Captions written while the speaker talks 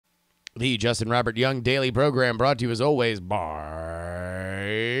The Justin Robert Young Daily Program brought to you as always by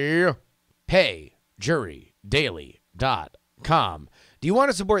JuRYDaily.com. Do you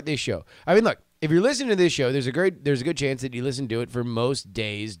want to support this show? I mean, look, if you're listening to this show, there's a good chance that you listen to it for most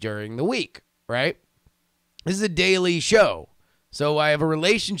days during the week, right? This is a daily show, so I have a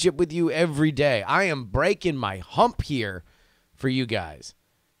relationship with you every day. I am breaking my hump here for you guys.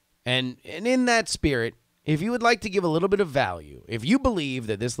 And in that spirit, if you would like to give a little bit of value, if you believe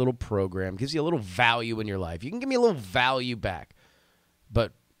that this little program gives you a little value in your life, you can give me a little value back,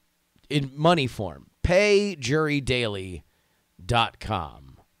 but in money form. Pay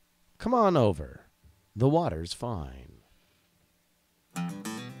JuRYDaily.com. Come on over. The water's fine.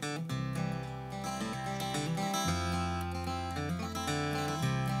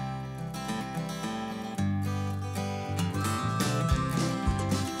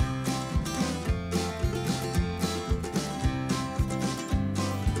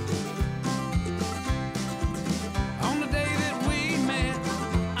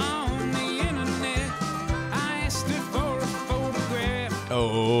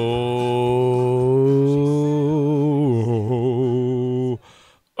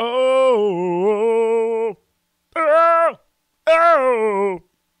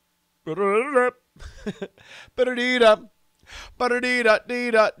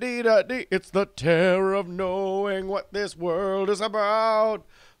 It's the terror of knowing what this world is about.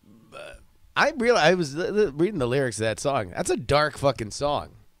 I was reading the lyrics of that song. That's a dark fucking song.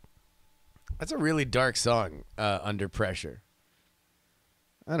 That's a really dark song, Under Pressure.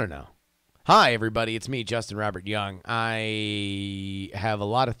 I don't know. Hi, everybody. It's me, Justin Robert Young. I have a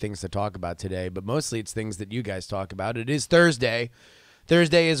lot of things to talk about today, but mostly it's things that you guys talk about. It is Thursday.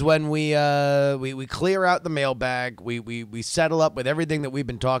 Thursday is when we clear out the mailbag. We settle up with everything that we've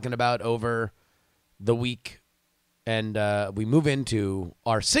been talking about over the week, and we move into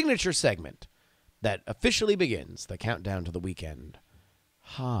our signature segment that officially begins the countdown to the weekend.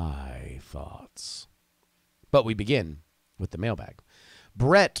 High thoughts. But we begin with the mailbag.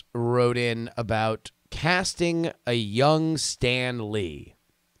 Brett wrote in about casting a young Stan Lee.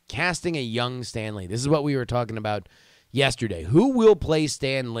 Casting a young Stan Lee. This is what we were talking about yesterday. Who will play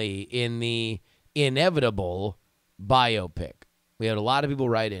Stan Lee in the inevitable biopic? We had a lot of people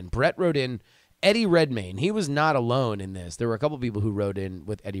write in. Brett wrote in Eddie Redmayne. He was not alone in this. There were a couple people who wrote in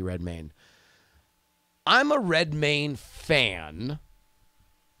with Eddie Redmayne. I'm a Redmayne fan.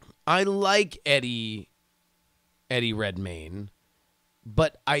 I like Eddie Redmayne,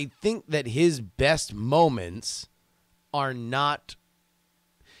 but I think that his best moments are not,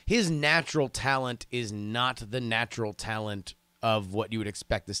 his natural talent is not the natural talent of what you would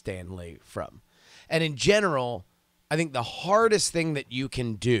expect the Stan Lee from. And in general, I think the hardest thing that you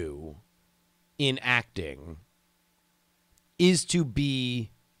can do in acting is to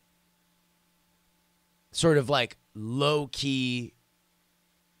be sort of like low-key,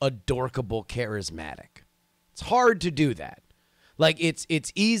 adorkable, charismatic. It's hard to do that. Like, it's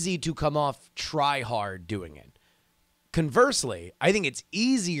easy to come off try hard doing it. Conversely, I think it's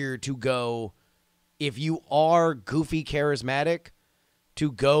easier to go, if you are goofy charismatic,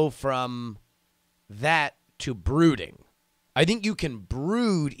 to go from that to brooding. I think you can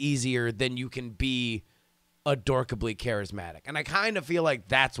brood easier than you can be adorkably charismatic. And I kind of feel like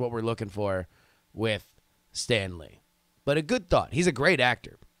that's what we're looking for with Stan Lee. But a good thought. He's a great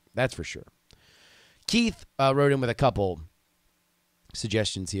actor. That's for sure. Keith wrote in with a couple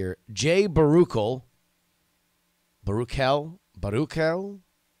suggestions here. Jay Baruchel.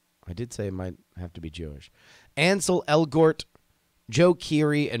 I did say it might have to be Jewish. Ansel Elgort, Joe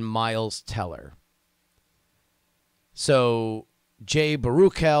Keery, and Miles Teller. So Jay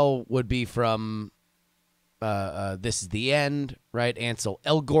Baruchel would be from This Is the End, right? Ansel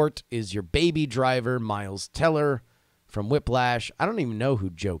Elgort is your Baby Driver. Miles Teller from Whiplash. I don't even know who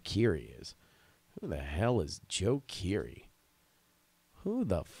Joe Keery is. Who the hell is Joe Keery? Who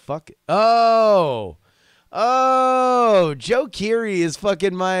the fuck? Oh, Joe Keery is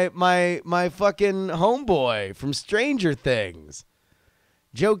fucking my fucking homeboy from Stranger Things.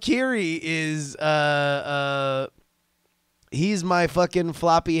 Joe Keery is he's my fucking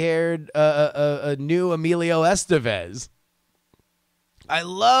floppy-haired new Emilio Estevez. I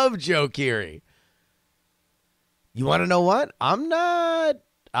love Joe Keery. You want to know what? I'm not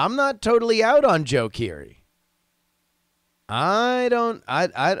totally out on Joe Keery. I'm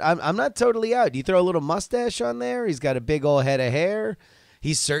not totally out. You throw a little mustache on there. He's got a big old head of hair.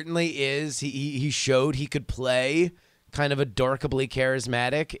 He certainly is. He showed he could play kind of adorkably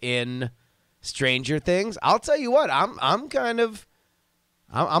charismatic in Stranger Things. I'll tell you what, I'm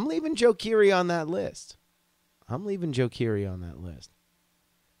leaving Joe Keery on that list.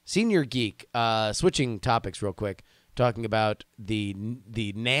 Senior Geek, switching topics real quick, talking about the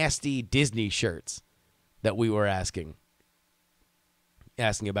nasty Disney shirts that we were asking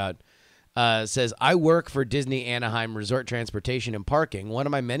about. Says, I work for Disney Anaheim Resort Transportation and Parking. One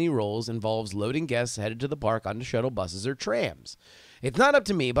of my many roles involves loading guests headed to the park onto shuttle buses or trams. It's not up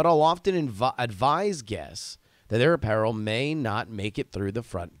to me, but I'll often advise guests that their apparel may not make it through the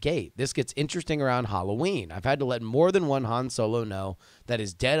front gate. This gets interesting around Halloween. I've had to let more than one Han Solo know that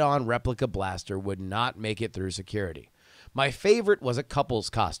his dead-on replica blaster would not make it through security. My favorite was a couple's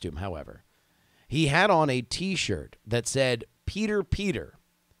costume, however. He had on a T-shirt that said, Peter, Peter,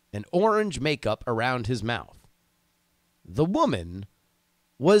 and orange makeup around his mouth. The woman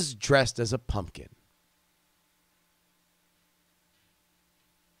was dressed as a pumpkin.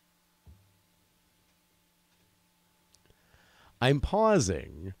 I'm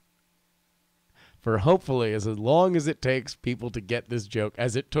pausing for hopefully as long as it takes people to get this joke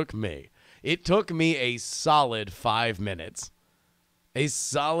as it took me. It took me a solid 5 minutes. A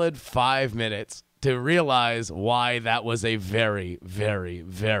solid 5 minutes to realize why that was a very, very,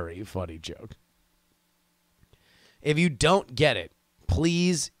 very funny joke. If you don't get it,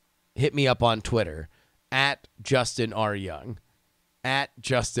 please hit me up on Twitter at Justin R. Young. At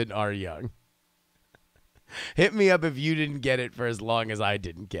Justin R. Young. Hit me up if you didn't get it for as long as I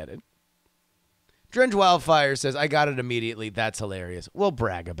didn't get it. Drench Wildfire says, I got it immediately. That's hilarious. We'll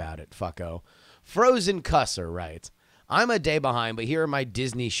brag about it, fucko. Frozen Cusser writes, I'm a day behind, but here are my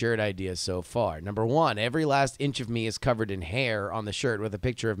Disney shirt ideas so far. Number 1, every last inch of me is covered in hair on the shirt with a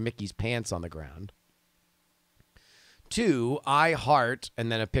picture of Mickey's pants on the ground. 2, I heart, and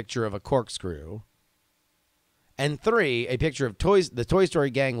then a picture of a corkscrew. And 3, a picture of the Toy Story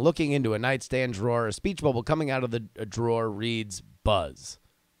gang looking into a nightstand drawer. A speech bubble coming out of the drawer reads, Buzz.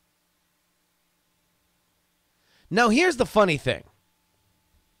 Now, here's the funny thing.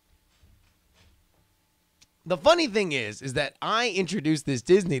 The funny thing is that I introduced this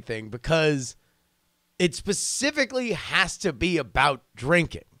Disney thing because it specifically has to be about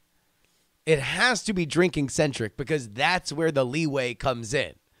drinking. It has to be drinking-centric because that's where the leeway comes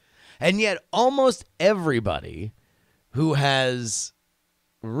in. And yet almost everybody who has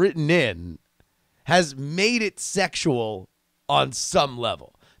written in has made it sexual on some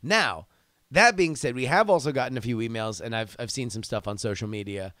level. Now, that being said, we have also gotten a few emails, and I've seen some stuff on social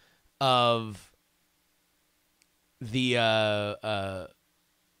media of the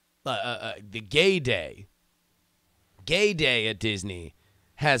gay day. Gay day at Disney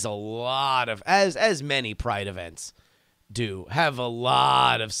has a lot of, as many Pride events do, have a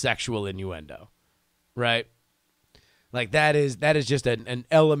lot of sexual innuendo, right? Like that is just an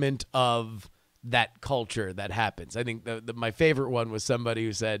element of that culture that happens. I think my favorite one was somebody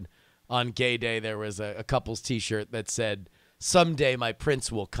who said on Gay Day there was a couple's T-shirt that said, "Someday my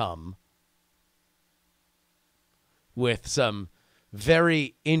prince will come," with some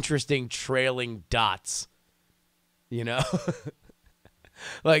very interesting trailing dots, you know.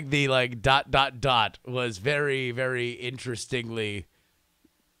 Like the dot was very, very interestingly,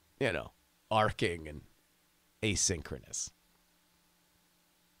 you know, arcing and asynchronous.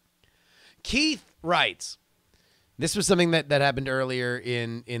 Keith writes, this was something that happened earlier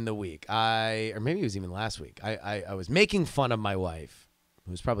in the week. Or maybe it was even last week. I was making fun of my wife,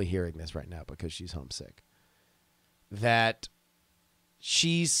 who's probably hearing this right now because she's homesick, that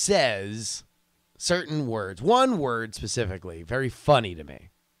she says certain words, one word specifically, very funny to me.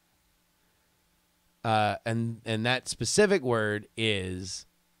 And that specific word is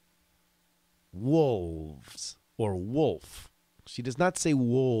wolves or wolf. She does not say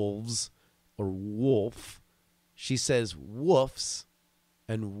wolves or wolf. She says woofs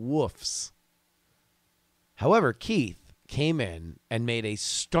and woofs. However, Keith came in and made a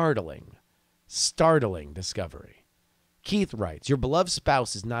startling discovery. Keith writes, your beloved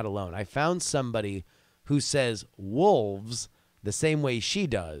spouse is not alone. I found somebody who says wolves the same way she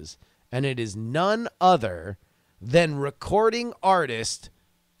does, and it is none other than recording artist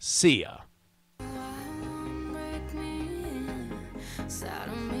Sia.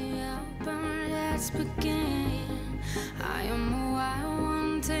 I am a wild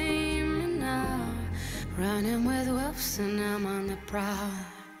one, tame me now, running with Woofs and I'm on the prowl.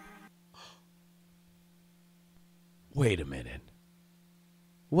 Wait a minute.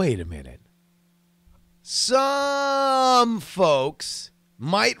 Some folks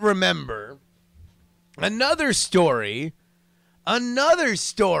might remember another story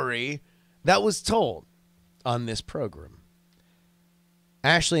that was told on this program.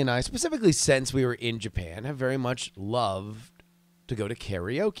 Ashley and I, specifically since we were in Japan, have very much loved to go to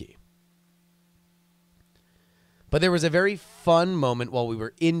karaoke. But there was a very fun moment while we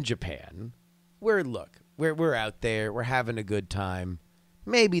were in Japan where, look, we're out there. We're having a good time.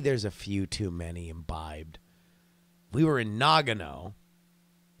 Maybe there's a few too many imbibed. We were in Nagano,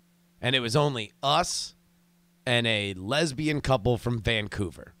 and it was only us and a lesbian couple from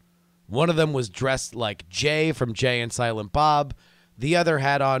Vancouver. One of them was dressed like Jay from Jay and Silent Bob. The other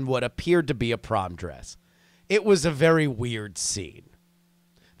had on what appeared to be a prom dress. It was a very weird scene.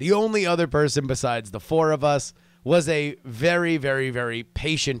 The only other person besides the four of us was a very, very, very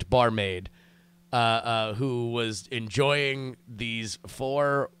patient barmaid who was enjoying these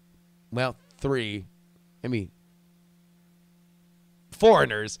three,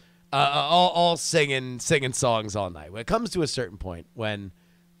 foreigners, all singing songs all night. When it comes to a certain point when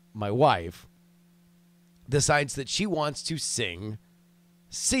my wife decides that she wants to sing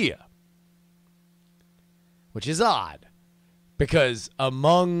Sia, which is odd because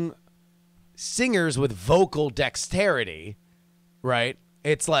among singers with vocal dexterity, right,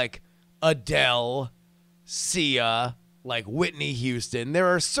 it's like Adele, Sia, like Whitney Houston. There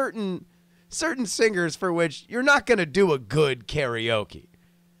are certain singers for which you're not going to do a good karaoke.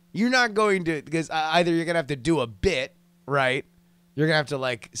 You're not going to, because either you're going to have to do a bit, right? You're going to have to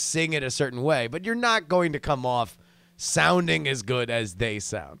like sing it a certain way, but you're not going to come off sounding as good as they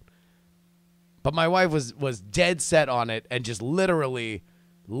sound. But my wife was dead set on it and just literally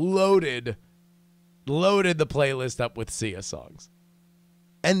loaded the playlist up with Sia songs.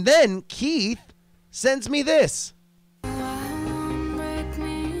 And then Keith sends me this.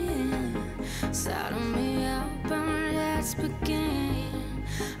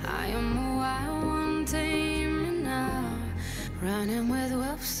 Running with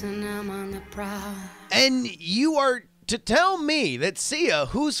Woofs and I'm on the prowl. And you are to tell me that Sia,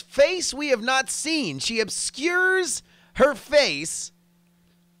 whose face we have not seen, she obscures her face,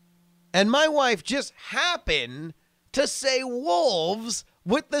 and my wife just happened to say wolves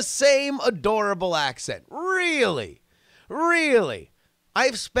with the same adorable accent. Really? Really?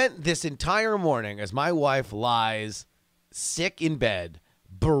 I've spent this entire morning as my wife lies sick in bed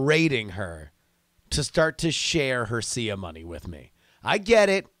berating her to start to share her Sia money with me. I get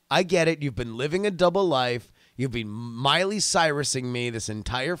it. You've been living a double life. You've been Miley Cyrusing me this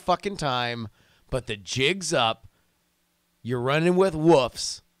entire fucking time, but the jig's up. You're running with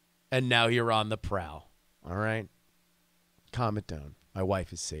Woofs, and now you're on the prowl. All right? Calm it down. My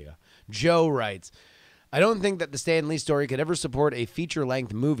wife is Sia. Joe writes, I don't think that the Stan Lee story could ever support a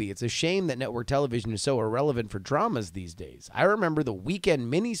feature-length movie. It's a shame that network television is so irrelevant for dramas these days. I remember the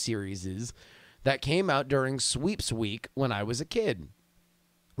weekend miniseries that came out during Sweeps Week when I was a kid.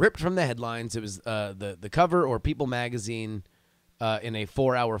 Ripped from the headlines, it was the cover or People magazine in a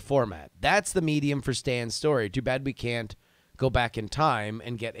 4-hour format. That's the medium for Stan's story. Too bad we can't go back in time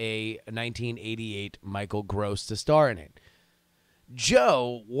and get a 1988 Michael Gross to star in it.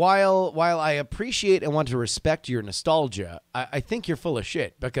 Joe, while I appreciate and want to respect your nostalgia, I think you're full of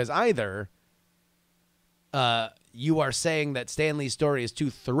shit because either you are saying that Stan Lee's story is too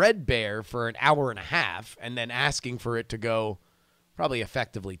threadbare for an hour and a half and then asking for it to go probably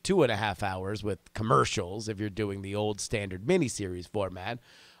effectively 2.5 hours with commercials if you're doing the old standard miniseries format,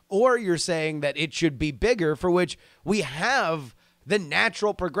 or you're saying that it should be bigger, for which we have the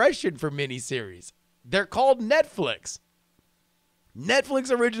natural progression for miniseries. They're called Netflix.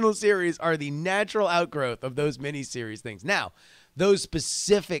 Netflix original series are the natural outgrowth of those miniseries things. Now, those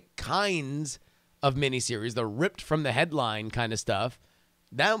specific kinds of miniseries, the ripped from the headline kind of stuff,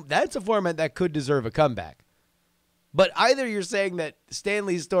 that's a format that could deserve a comeback. But either you're saying that Stan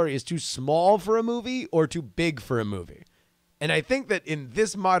Lee's story is too small for a movie or too big for a movie. And I think that in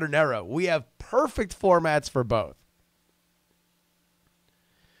this modern era, we have perfect formats for both.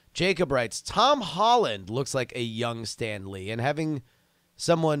 Jacob writes, Tom Holland looks like a young Stan Lee, and having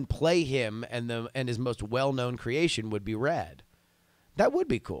someone play him and his most well-known creation would be rad. That would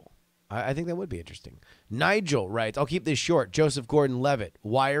be cool. I think that would be interesting. Nigel writes, I'll keep this short. Joseph Gordon-Levitt,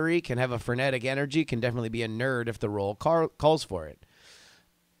 wiry, can have a frenetic energy, can definitely be a nerd if the role calls for it.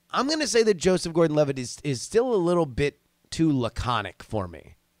 I'm going to say that Joseph Gordon-Levitt is still a little bit too laconic for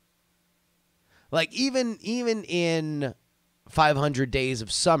me. Like, even in 500 Days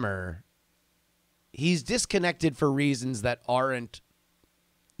of Summer, he's disconnected for reasons that aren't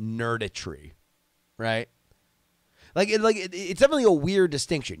nerditry, right? It's definitely a weird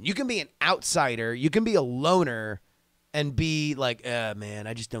distinction. You can be an outsider, you can be a loner, and be like, man,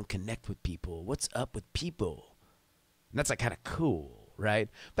 I just don't connect with people. What's up with people? And that's like kind of cool, right?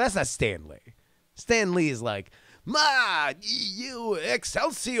 But that's not Stan Lee. Stan Lee is like, you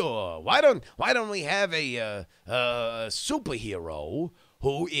Excelsior! Why don't we have a superhero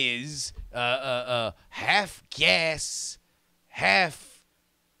who is half gas, half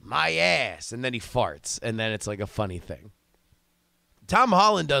my ass. And then he farts, and then it's like a funny thing. Tom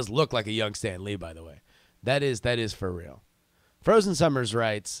Holland does look like a young Stan Lee, by the way. That is for real. Frozen Summers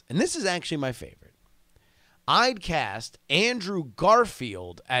writes, and this is actually my favorite. I'd cast Andrew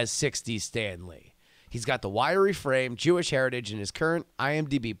Garfield as 60s Stan Lee. He's got the wiry frame, Jewish heritage, and his current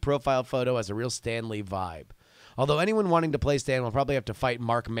IMDb profile photo has a real Stan Lee vibe. Although anyone wanting to play Stan will probably have to fight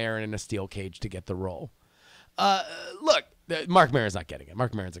Mark Maron in a steel cage to get the role. Look, Mark Maron's not getting it.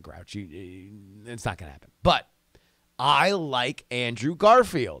 Mark Maron's a grouch. It's not going to happen. But I like Andrew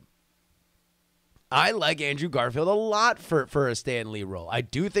Garfield. I like Andrew Garfield a lot for a Stan Lee role. I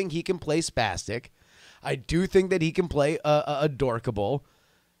do think he can play spastic. I do think that he can play a dorkable.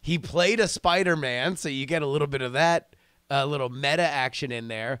 He played a Spider-Man, so you get a little bit of that, little meta action in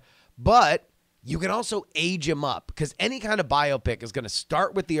there. But you can also age him up, because any kind of biopic is going to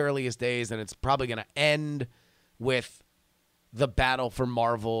start with the earliest days, and it's probably going to end with the battle for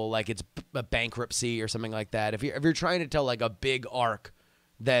Marvel, like it's a bankruptcy or something like that. If you're trying to tell like a big arc,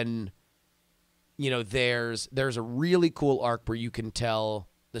 then there's a really cool arc where you can tell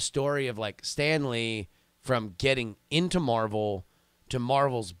the story of like Stan Lee from getting into Marvel to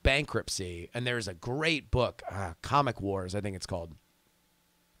Marvel's bankruptcy. And there's a great book, Comic Wars, I think it's called,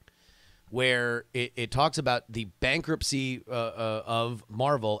 where it talks about the bankruptcy of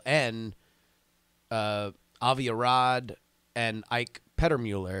Marvel and Avi Arad and Ike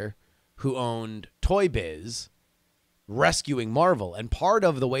Pettermuller, who owned Toy Biz, rescuing Marvel. And part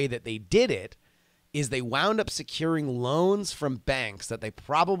of the way that they did it is they wound up securing loans from banks that they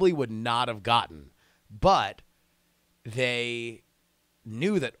probably would not have gotten. But they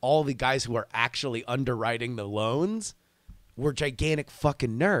knew that all the guys who are actually underwriting the loans were gigantic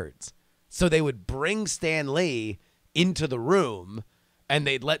fucking nerds. So they would bring Stan Lee into the room, and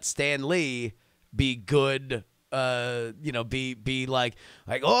they'd let Stan Lee be good, be like,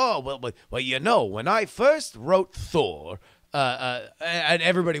 oh, well, when I first wrote Thor, and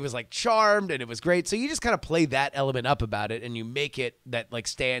everybody was like charmed, and it was great. So you just kind of play that element up about it, and you make it that like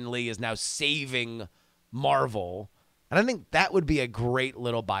Stan Lee is now saving Marvel. And I think that would be a great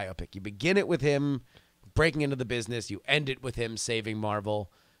little biopic. You begin it with him breaking into the business, you end it with him saving Marvel,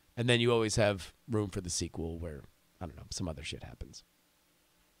 and then you always have room for the sequel where, I don't know, some other shit happens.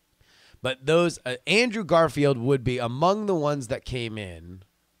 But those, Andrew Garfield would be among the ones that came in.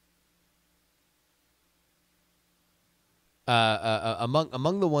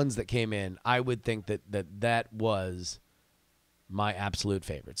 Among the ones that came in, I would think that was my absolute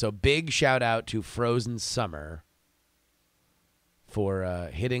favorite. So big shout out to Frozen Summer for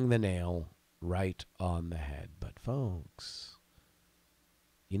hitting the nail right on the head. But folks,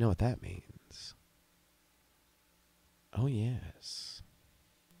 you know what that means. Oh, yes.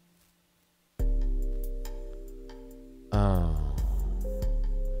 Oh.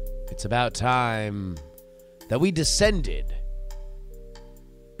 It's about time that we descended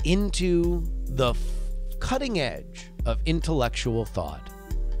into the cutting edge of intellectual thought.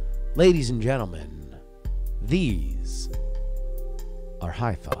 Ladies and gentlemen, these are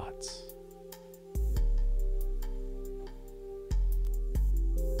High Thoughts.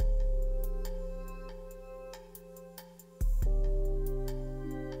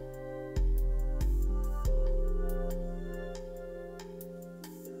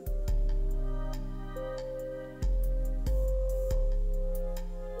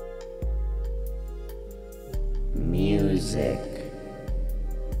 Music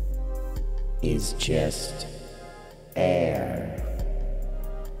is just air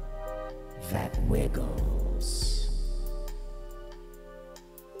that wiggles.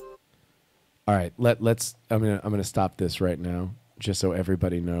 All right, let's. I'm gonna stop this right now, just so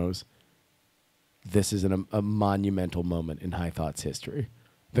everybody knows. This is a monumental moment in High Thought's history,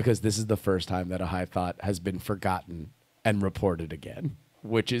 because this is the first time that a High Thought has been forgotten and reported again,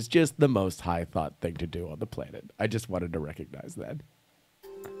 which is just the most High Thought thing to do on the planet. I just wanted to recognize that.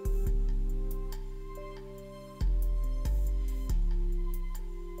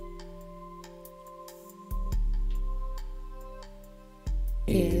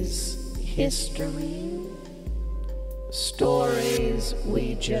 Is history stories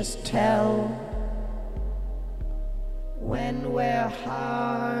we just tell when we're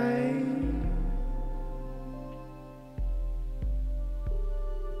high?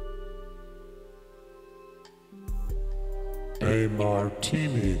 A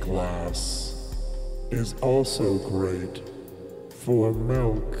martini glass is also great for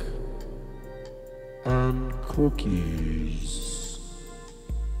milk and cookies.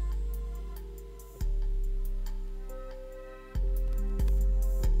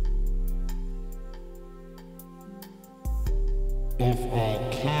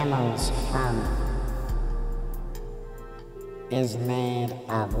 camel's hump is made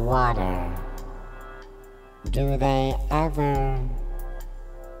of water, do they ever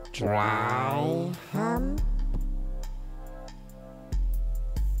dry hump?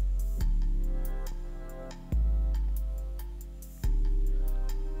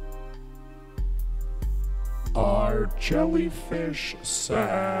 Are jellyfish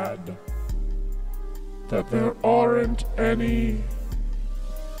sad that there aren't any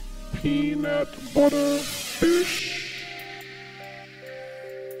peanut butter fish?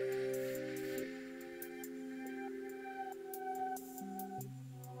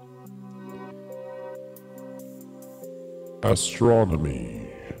 Astronomy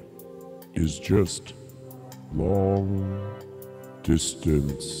is just long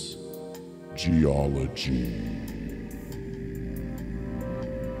distance geology.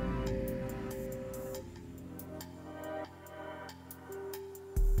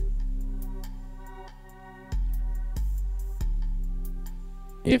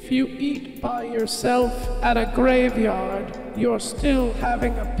 If you eat by yourself at a graveyard, you're still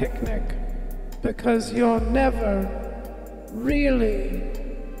having a picnic because you're never really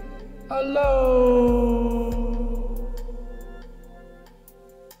alone.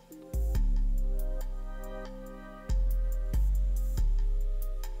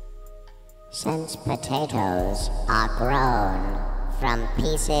 Since potatoes are grown from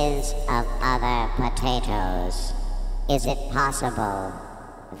pieces of other potatoes, is it possible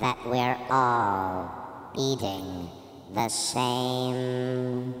that we're all eating the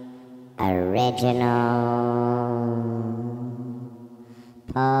same original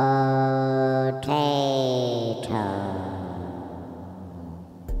potato?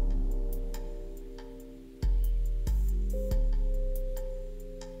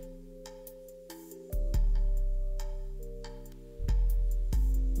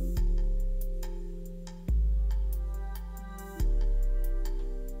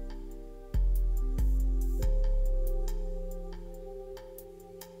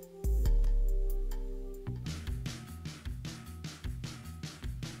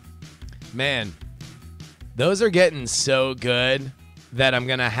 Man, those are getting so good that I'm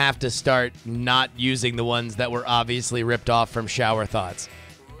going to have to start not using the ones that were obviously ripped off from Shower Thoughts.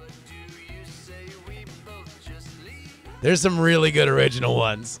 There's some really good original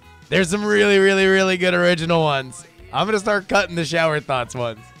ones. There's some really, really, really good original ones. I'm going to start cutting the Shower Thoughts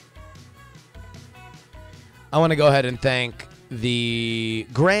ones. I want to go ahead and thank the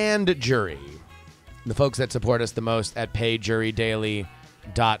grand jury, the folks that support us the most at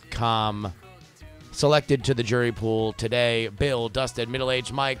PayJuryDaily.com. Selected to the jury pool today: Bill, Dustin,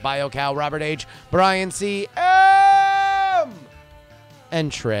 Middle-Aged Mike, BioCow, Robert H., Brian C., M.,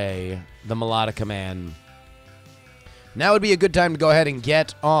 and Trey, the Melodica Man. Now would be a good time to go ahead and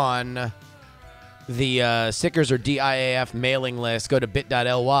get on the stickers or DIAF mailing list. Go to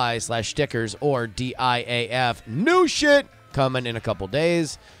bit.ly/stickers or DIAF. New shit coming in a couple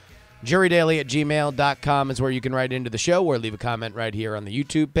days. JuRyDaily@gmail.com is where you can write into the show or leave a comment right here on the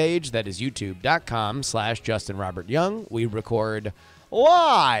YouTube page. That is youtube.com/JustinRobertYoung. We record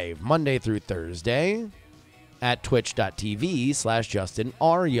live Monday through Thursday at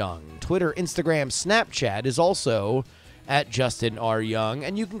twitch.tv/JustinRYoung. Twitter, Instagram, Snapchat is also at JustinRYoung.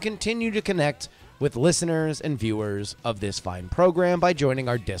 And you can continue to connect with listeners and viewers of this fine program by joining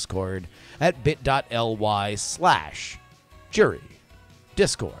our Discord at bit.ly/jury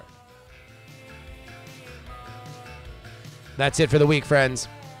Discord. That's it for the week, friends.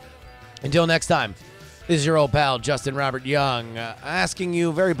 Until next time, this is your old pal, Justin Robert Young, asking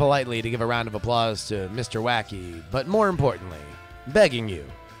you very politely to give a round of applause to Mr. Wacky, but more importantly, begging you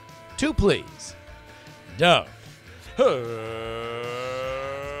to please don't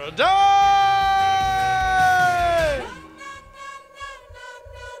die!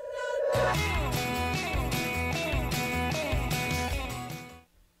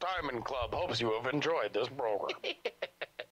 Diamond Club hopes you have enjoyed this program.